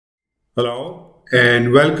Hello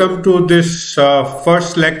and welcome to this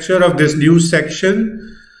first lecture of this new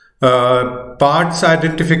section, Parts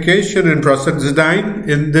Identification and Process Design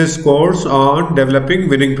in this course on Developing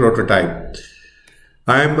Winning Prototype.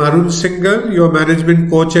 I am Arun Singhal, your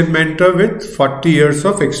management coach and mentor with 40 years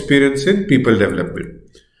of experience in people development.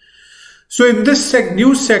 So in this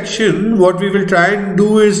new section, what we will try and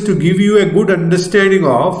do is to give you a good understanding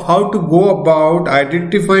of how to go about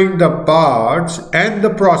identifying the parts and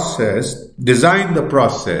the process, design the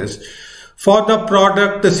process for the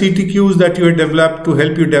product, the CTQs that you have developed to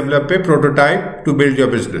help you develop a prototype to build your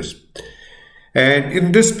business. And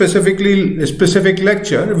in this specific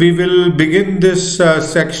lecture, we will begin this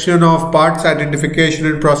section of parts identification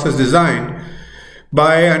and process design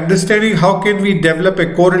by understanding how can we develop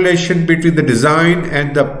a correlation between the design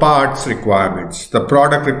and the parts requirements, the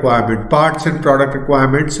product requirement. Parts and product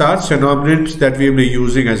requirements are synonyms that we will be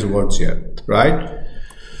using as words here, right?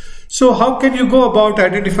 So how can you go about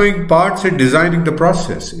identifying parts and designing the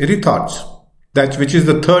process? Any thoughts? Which is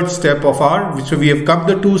the third step of so we have come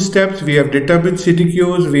the two steps. We have determined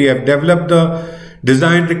CTQs, we have developed the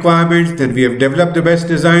design requirements, then we have developed the best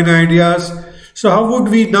design ideas. So how would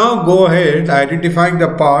we now go ahead identifying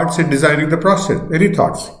the parts and designing the process? Any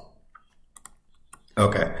thoughts?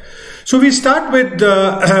 Okay. So we start with,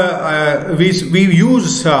 we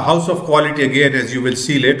use house of quality again, as you will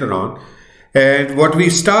see later on. And what we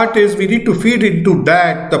start is we need to feed into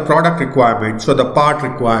that the product requirements or the part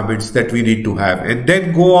requirements that we need to have, and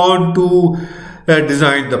then go on to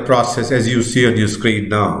design the process as you see on your screen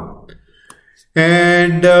now.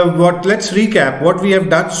 And let's recap. What we have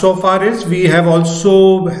done so far is we have a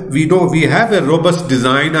robust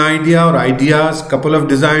design idea or ideas, couple of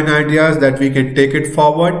design ideas that we can take it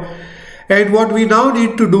forward. And what we now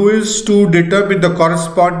need to do is to determine the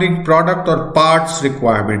corresponding product or parts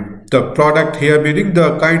requirement. The product here meaning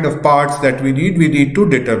the kind of parts that we need to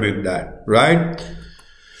determine that, right?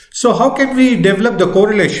 So how can we develop the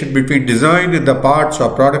correlation between design and the parts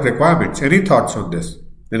or product requirements? Any thoughts on this?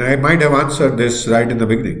 And I might have answered this right in the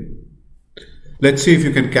beginning. Let's see if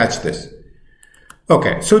you can catch this.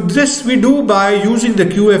 Okay, so this we do by using the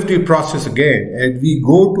QFD process again, and we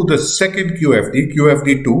go to the second QFD,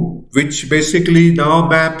 QFD2, which basically now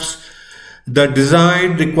maps the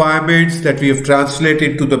design requirements that we have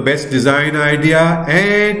translated to the best design idea,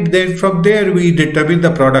 and then from there we determine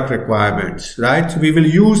the product requirements, right? So we will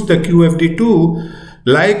use the QFD2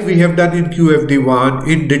 like we have done in QFD1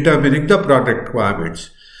 in determining the product requirements.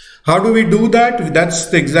 How do we do that? That's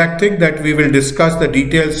the exact thing that we will discuss the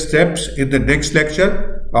detailed steps in the next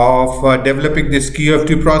lecture of developing this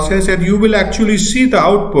QFD process, and you will actually see the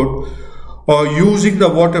output or using the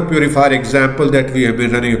water purifier example that we have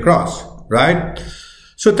been running across, right?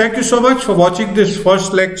 So thank you so much for watching this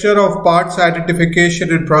first lecture of parts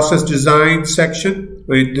identification and process design section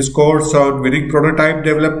in this course on winning prototype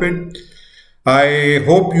development. I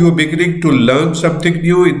hope you are beginning to learn something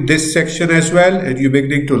new in this section as well, and you're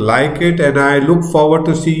beginning to like it, and I look forward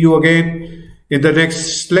to see you again in the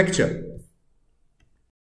next lecture.